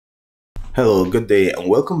Hello, good day, and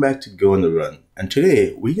welcome back to Go on the Run. And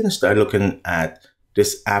today we're going to start looking at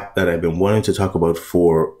this app that I've been wanting to talk about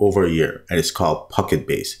for over a year, and it's called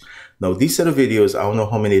Pocketbase. Now, these set of videos, I don't know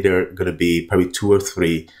how many there are going to be, probably 2 or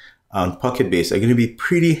 3 on Pocketbase, are going to be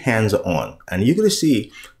pretty hands-on. And you're going to see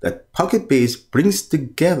that Pocketbase brings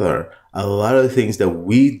together a lot of the things that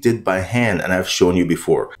we did by hand and I've shown you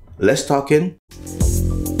before. Let's talk in.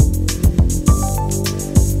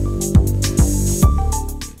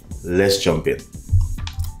 Let's jump in.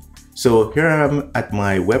 So here I am at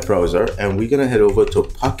my web browser, and we're gonna head over to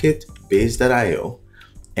pocketbase.io.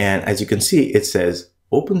 And as you can see, it says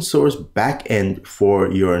open source backend for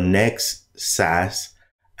your next SaaS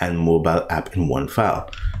and mobile app in one file.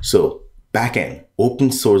 So backend, open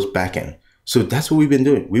source backend. So that's what we've been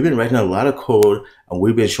doing. We've been writing a lot of code, and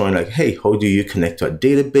we've been showing like, hey, how do you connect to a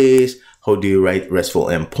database? How do you write RESTful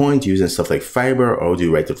endpoint using stuff like Fiber, or do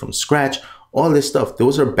you write it from scratch? All this stuff,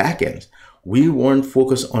 those are backends. We weren't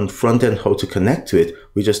focused on front end, how to connect to it.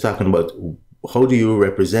 We're just talking about how do you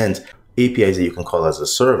represent APIs that you can call as a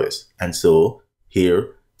service. And so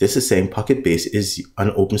here, this is saying Pocketbase is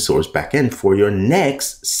an open source backend for your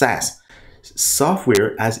next SaaS,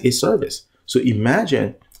 software as a service. So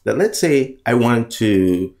imagine that, let's say I want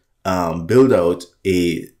to build out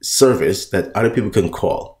a service that other people can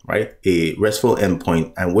call, right? A RESTful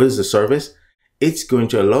endpoint. And what is the service? It's going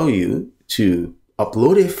to allow you to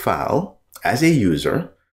upload a file as a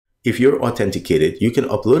user. If you're authenticated, you can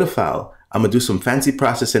upload a file. I'm gonna do some fancy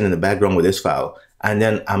processing in the background with this file, and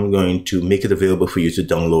then I'm going to make it available for you to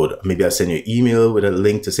download. Maybe I'll send you an email with a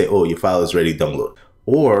link to say, oh, your file is ready to download.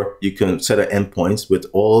 Or you can set up endpoints with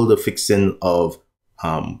all the fixing of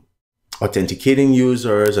authenticating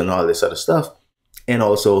users and all this other stuff. And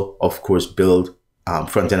also, of course, build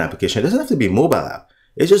front-end application. It doesn't have to be a mobile app.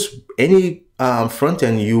 It's just any front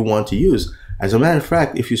end you want to use. As a matter of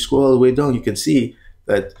fact, if you scroll all the way down, you can see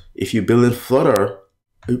that if you build in Flutter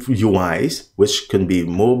UIs, which can be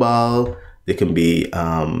mobile, they can be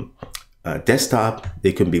desktop,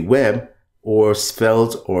 they can be web, or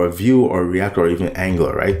Svelte, or Vue, or React, or even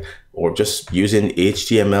Angular, right? Or just using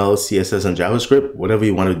HTML, CSS, and JavaScript, whatever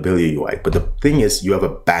you want to build your UI. But the thing is, you have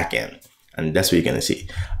a backend. And that's what you're gonna see.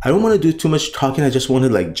 I don't want to do too much talking. I just want to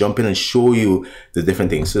like jump in and show you the different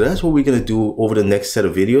things. So that's what we're gonna do over the next set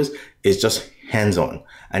of videos, is just hands-on.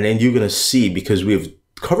 And then you're gonna see, because we've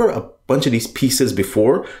covered a bunch of these pieces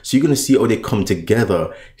before, so you're gonna see how they come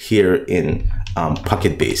together here in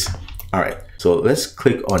Pocketbase. All right, so let's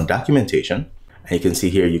click on documentation. And you can see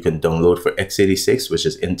here you can download for x86, which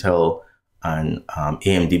is Intel and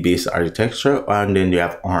AMD based architecture, and then you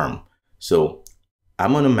have ARM. So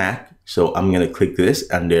I'm on a Mac. So I'm going to click this,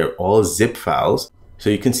 and they're all zip files. So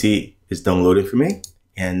you can see it's downloading for me.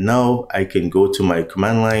 And now I can go to my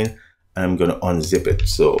command line, and I'm going to unzip it.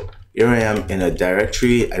 So here I am in a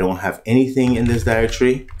directory. I don't have anything in this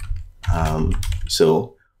directory.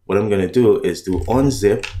 So what I'm going to do is do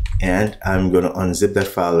unzip, and I'm going to unzip that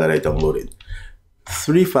file that I downloaded.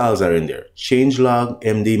 3 files are in there: changelog,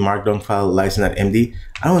 MD, markdown file, license.md.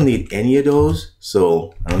 I don't need any of those.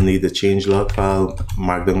 So I don't need the changelog file,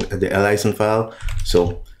 markdown, the license file.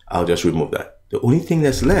 So I'll just remove that. The only thing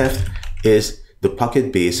that's left is the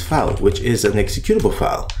Pocketbase file, which is an executable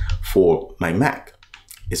file for my Mac.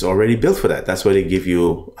 It's already built for that. That's why they give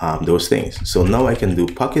you those things. So now I can do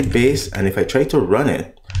Pocketbase, and if I try to run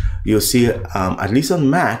it, you'll see, at least on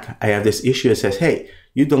Mac, I have this issue that says, hey,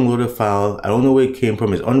 you downloaded a file, I don't know where it came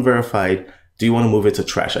from, it's unverified. Do you want to move it to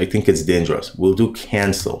trash? I think it's dangerous. We'll do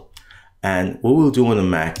cancel. And what we'll do on the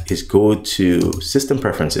Mac is go to system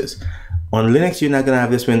preferences. On Linux, you're not going to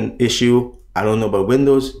have this one issue. I don't know about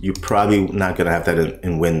Windows. You're probably not going to have that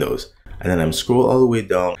in Windows. And then I'm scroll all the way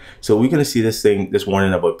down. So we're going to see this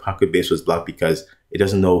warning about Pocketbase was blocked because it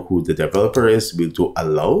doesn't know who the developer is. We'll do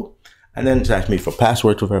allow. And then it's asking me for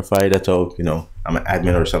password to verify. That's all, you know, I'm an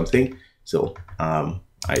admin or something. So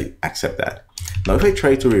I accept that. Now, if I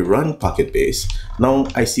try to rerun Pocketbase, now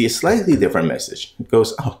I see a slightly different message. It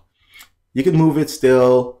goes, oh, you can move it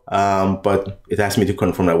still, but it asks me to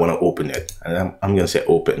confirm I want to open it. And I'm going to say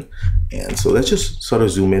open. And so let's just sort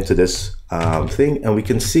of zoom into this thing, and we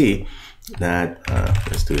can see that,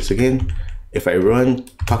 let's do this again. If I run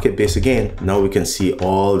Pocketbase again, now we can see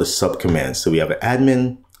all the subcommands. So we have an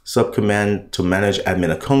admin subcommand to manage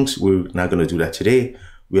admin accounts. We're not going to do that today.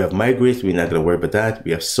 We have migrate, we're not going to worry about that.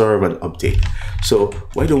 We have serve and update. So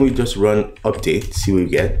why don't we just run update, see what we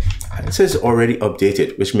get. And it says already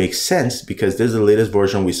updated, which makes sense because this is the latest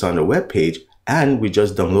version we saw on the web page, and we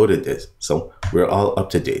just downloaded this. So we're all up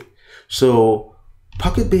to date. So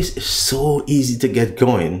Pocketbase is so easy to get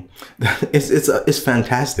going. It's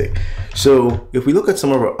fantastic. So if we look at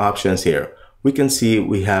some of our options here, we can see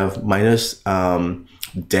we have minus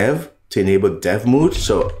dev to enable dev mode.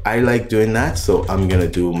 So I like doing that. So I'm gonna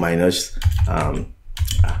do minus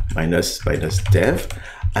dev,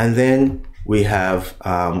 and then we have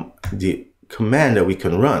the command that we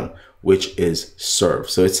can run, which is serve.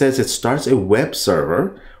 So it says it starts a web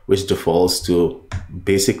server, which defaults to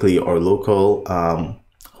basically our local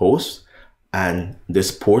host and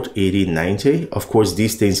this port 8090. Of course,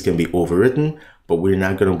 these things can be overwritten, but we're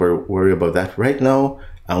not going to worry about that right now.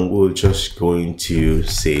 And we're just going to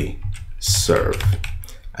say serve.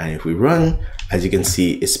 And if we run, as you can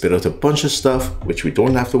see, it spit out a bunch of stuff, which we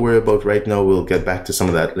don't have to worry about right now. We'll get back to some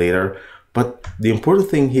of that later. But the important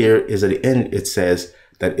thing here is at the end, it says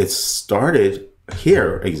that it started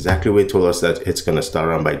here exactly where it told us that it's going to start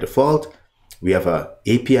on by default. We have a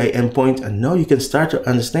API endpoint, and now you can start to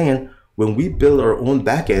understand when we build our own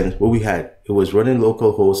backend, what we had, it was running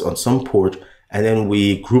localhost on some port, and then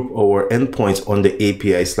we group our endpoints on the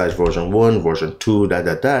API / version 1, version 2,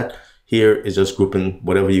 Here is just grouping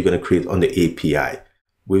whatever you're going to create on the API.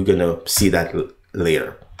 We're going to see that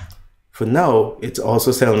later. For now, it's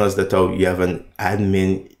also telling us that you have an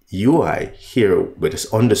admin UI here with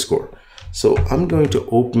this underscore. So I'm going to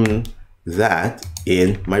open that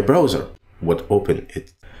in my browser. What open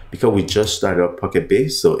it? Because we just started up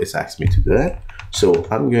Pocketbase, so it's asked me to do that. So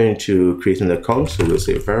I'm going to create an account. So we'll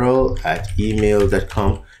say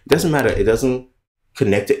veral@email.com. It doesn't matter. It doesn't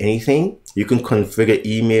connect to anything. You can configure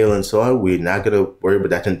email and so on. We're not going to worry about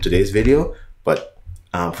that in today's video, but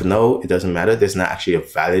for now, it doesn't matter. There's not actually a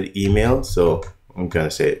valid email. So I'm going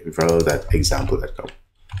to say veral.example.com.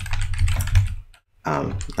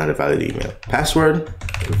 Not a valid email. Password,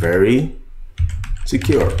 very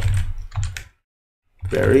secure.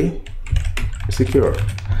 Very secure.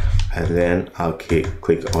 And then I'll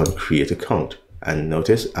click on create account. And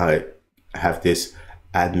notice I have this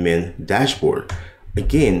admin dashboard.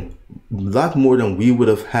 Again, a lot more than we would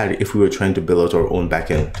have had if we were trying to build out our own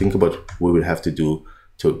backend. Think about what we would have to do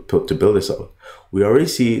to build this out. We already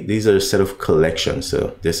see these are a set of collections.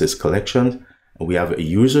 So this is collection. We have a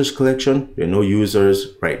users collection. There are no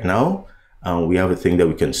users right now. We have a thing that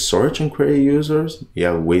we can search and query users. You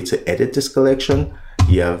have a way to edit this collection.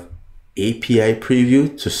 You have API preview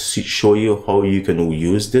to show you how you can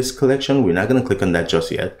use this collection. We're not going to click on that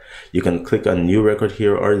just yet. You can click on new record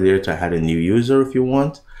here or there to add a new user if you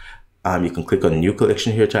want. You can click on new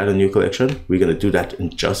collection here to add a new collection. We're going to do that in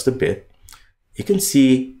just a bit. You can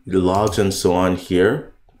see the logs and so on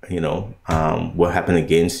here, what happened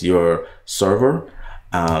against your server.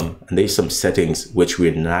 And there's some settings which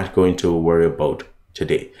we're not going to worry about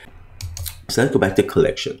today. So let's go back to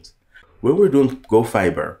collections. When we're doing Go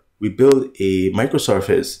Fiber, we built a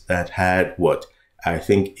microservice that had I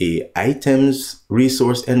think a items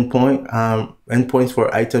resource endpoint, endpoints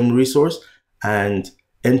for item resource and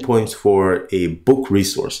endpoints for a book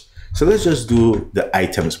resource. So let's just do the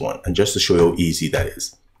items one, and just to show you how easy that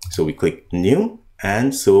is. So we click new,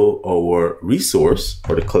 and so our resource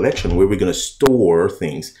or the collection where we're going to store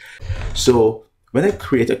things. So when I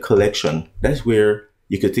create a collection, that's where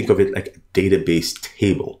you could think of it like a database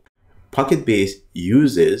table. Pocketbase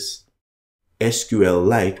uses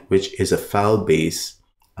SQLite, which is a file-based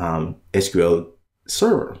SQL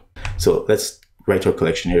server. So let's write our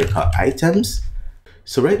collection here called items.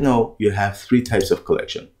 So right now you have three types of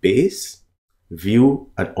collection: base, view,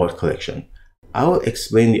 and auth collection. I will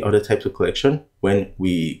explain the other types of collection when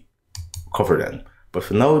we cover them. But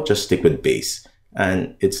for now, just stick with base.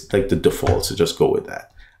 And it's like the default, so just go with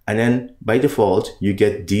that. And then by default, you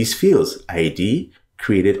get these fields: ID,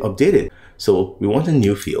 created, updated. So we want a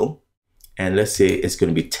new field. And let's say it's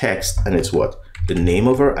going to be text, and it's the name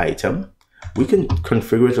of our item. We can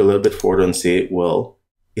configure it a little bit further and say, well,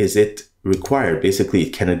 is it required? Basically,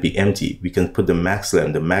 it cannot be empty. We can put the max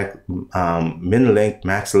length, the min length,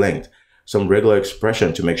 max length, some regular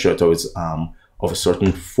expression to make sure that it's of a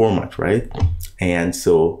certain format, right? And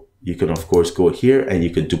so you can, of course, go here and you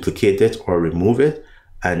can duplicate it or remove it.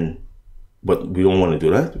 But we don't want to do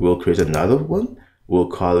that. We'll create another one. We'll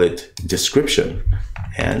call it description.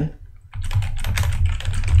 And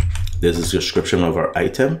this is a description of our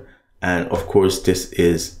item. And of course, this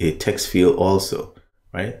is a text field also,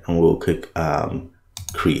 right? And we'll click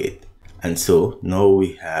create. And so now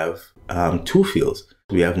we have two fields.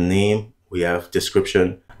 We have name, we have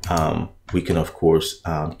description. We can, of course,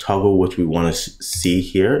 toggle what we want to see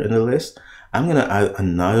here in the list. I'm going to add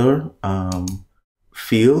another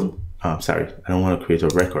field. Sorry, I don't want to create a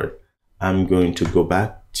record. I'm going to go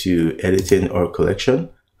back to editing our collection.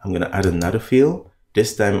 I'm going to add another field.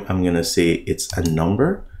 This time I'm gonna say it's a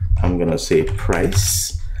number. I'm gonna say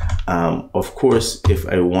price. Of course, if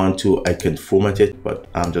I want to, I can format it, but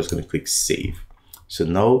I'm just gonna click save. So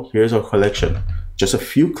now here's our collection. Just a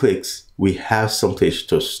few clicks, we have some place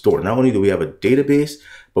to store. Not only do we have a database,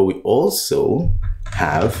 but we also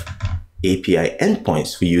have API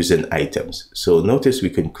endpoints for using items. So notice we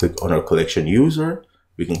can click on our collection user,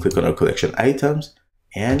 we can click on our collection items,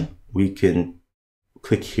 and we can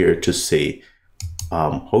click here to say,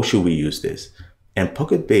 how should we use this? And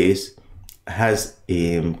Pocketbase has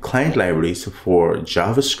client libraries for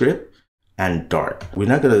JavaScript and Dart. We're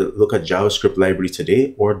not going to look at JavaScript library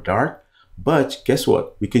today or Dart, but guess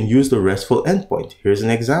what? We can use the RESTful endpoint. Here's an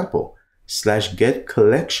example: /get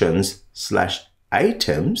collections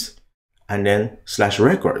 /items and then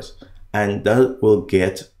 /records, and that will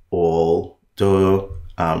get all the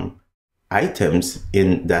items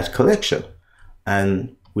in that collection.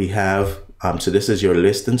 And we have so this is your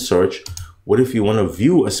list and search. What if you want to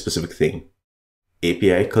view a specific thing?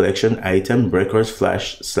 API collection item records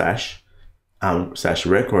 /records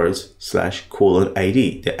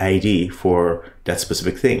 /ID, the ID for that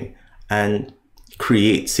specific thing. And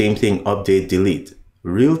create, same thing, update, delete.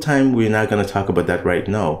 Real time, we're not going to talk about that right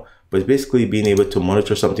now, but basically being able to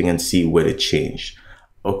monitor something and see where it changed.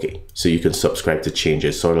 Okay, so you can subscribe to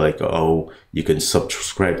changes, sort of like, oh, you can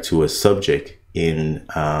subscribe to a subject in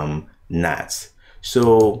NATS.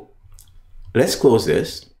 So let's close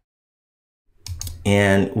this.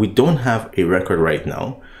 And we don't have a record right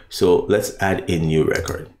now, so let's add a new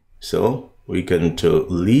record. So we're going to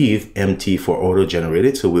leave empty for auto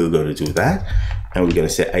generated, so we're going to do that. And we're going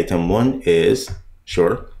to say item 1 is,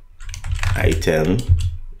 sure, item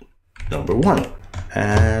number 1,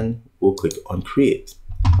 and we'll click on create.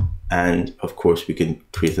 And of course we can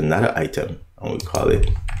create another item, and we call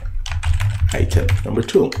it item number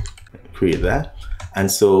 2. Create that.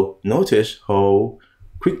 And so notice how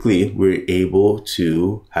quickly we're able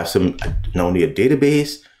to have some, not only a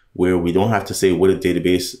database where we don't have to say what a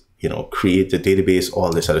database, create the database,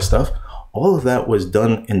 all this other stuff. All of that was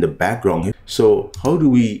done in the background. So how do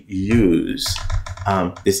we use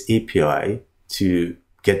this API to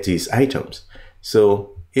get these items?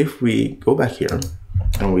 So if we go back here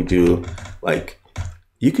and we do, like,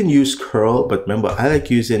 you can use curl, but remember, I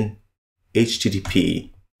like using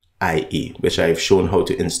HTTP IE, which I've shown how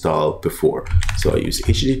to install before. So I use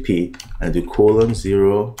HTTP and do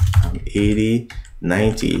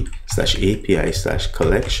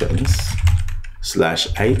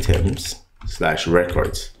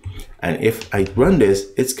 :/8090/API/collections/items/records. And if I run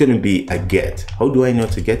this, it's going to be a get. How do I know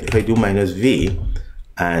to get? If I do -v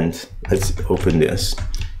and let's open this,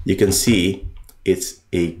 you can see it's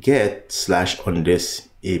a get / on this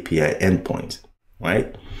API endpoint,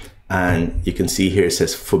 right? And you can see here it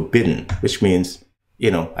says forbidden, which means,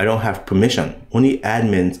 I don't have permission. Only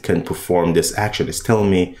admins can perform this action. It's telling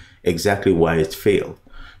me exactly why it failed.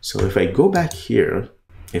 So if I go back here,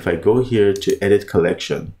 if I go here to edit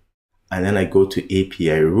collection, and then I go to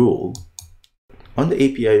API rule, on the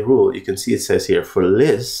API rule, you can see it says here for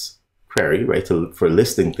lists query, right? For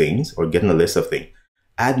listing things or getting a list of things,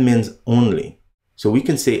 admins only. So we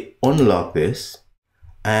can say unlock this.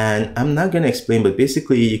 And I'm not going to explain, but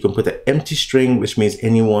basically you can put an empty string, which means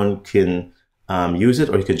anyone can use it,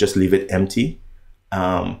 or you can just leave it empty.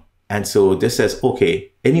 And so this says,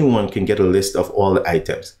 okay, anyone can get a list of all the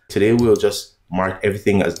items. Today we'll just mark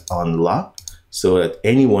everything as unlocked so that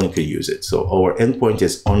anyone could use it. So our endpoint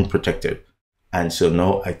is unprotected. And so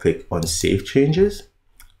now I click on save changes.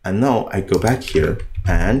 And now I go back here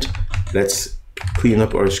and let's clean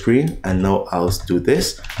up our screen. And now I'll do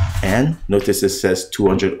this. And notice it says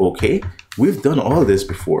 200 OK. We've done all this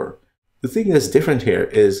before. The thing that's different here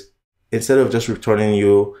is instead of just returning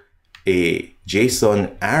you a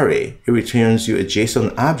JSON array, it returns you a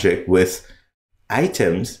JSON object with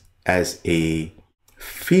items as a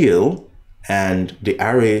field and the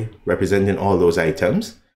array representing all those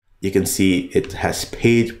items. You can see it has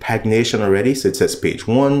page pagination already. So it says page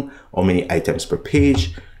 1, how many items per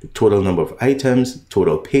page, the total number of items,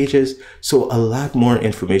 total pages. So a lot more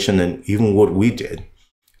information than even what we did.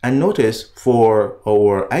 And notice for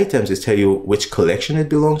our items, it tells you which collection it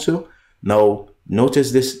belongs to. Now,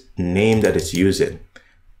 notice this name that it's using.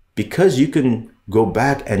 Because you can go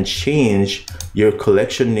back and change your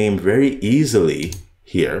collection name very easily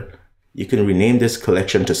here, you can rename this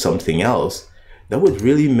collection to something else. That would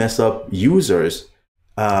really mess up users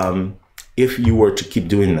if you were to keep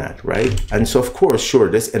doing that, right? And so, of course, sure,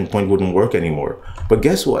 this endpoint wouldn't work anymore. But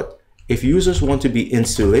guess what? If users want to be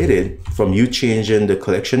insulated from you changing the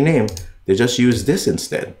collection name, they just use this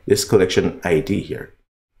instead, this collection ID here.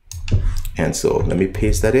 And so let me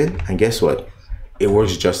paste that in, and guess what? It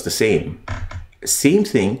works just the same. Same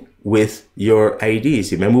thing with your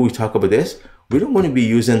IDs. Remember we talked about this? We don't want to be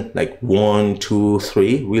using like 1, 2,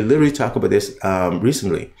 3. We literally talked about this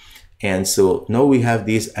recently. And so now we have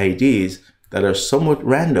these IDs that are somewhat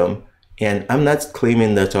random. And I'm not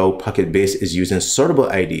claiming that our Pocketbase is using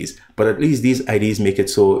sortable IDs, but at least these IDs make it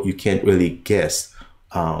so you can't really guess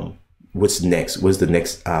what's next, what's the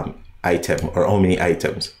next item or how many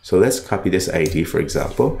items. So let's copy this ID, for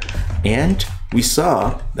example. And we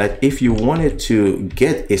saw that if you wanted to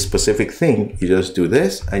get a specific thing, you just do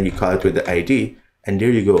this and you call it with the ID, and there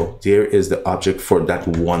you go. There is the object for that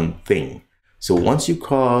one thing. So once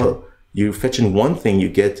you fetch in one thing, you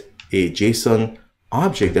get a JSON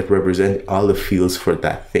object that represents all the fields for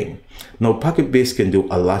that thing. Now Pocketbase can do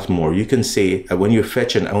a lot more. You can say when you're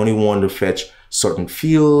fetching, I only want to fetch certain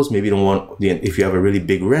fields. Maybe you don't want, if you have a really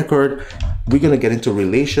big record, we're going to get into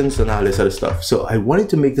relations and all this other stuff. So I wanted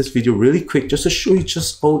to make this video really quick just to show you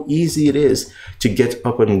just how easy it is to get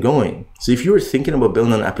up and going. So if you were thinking about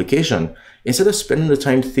building an application, instead of spending the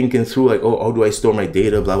time thinking through like, oh, how do I store my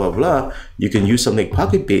data, blah, blah, blah, you can use something like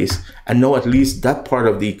Pocketbase and know at least that part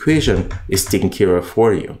of the equation is taken care of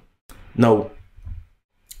for you. Now,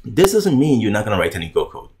 this doesn't mean you're not going to write any Go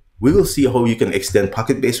code. We will see how you can extend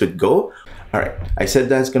Pocketbase with Go. All right, I said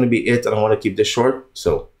that's going to be it, and I want to keep this short,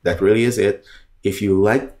 so that really is it. If you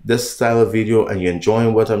like this style of video and you're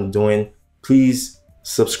enjoying what I'm doing, please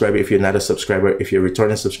subscribe if you're not a subscriber. If you're a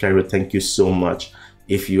returning subscriber, thank you so much.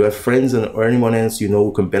 If you have friends or anyone else you know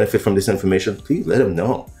who can benefit from this information, please let them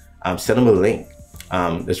know. Send them a link.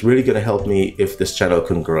 It's really going to help me if this channel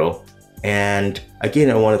can grow. And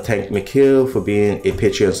again, I want to thank Mikhail for being a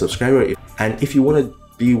Patreon subscriber. And if you want to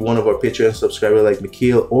be one of our Patreon subscribers like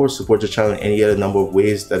Mikhail, or support the channel in any other number of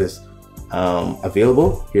ways that is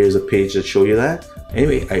available, here's a page that shows you that.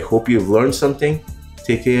 Anyway, I hope you've learned something.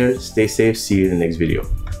 Take care, stay safe, see you in the next video.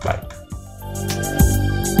 Bye.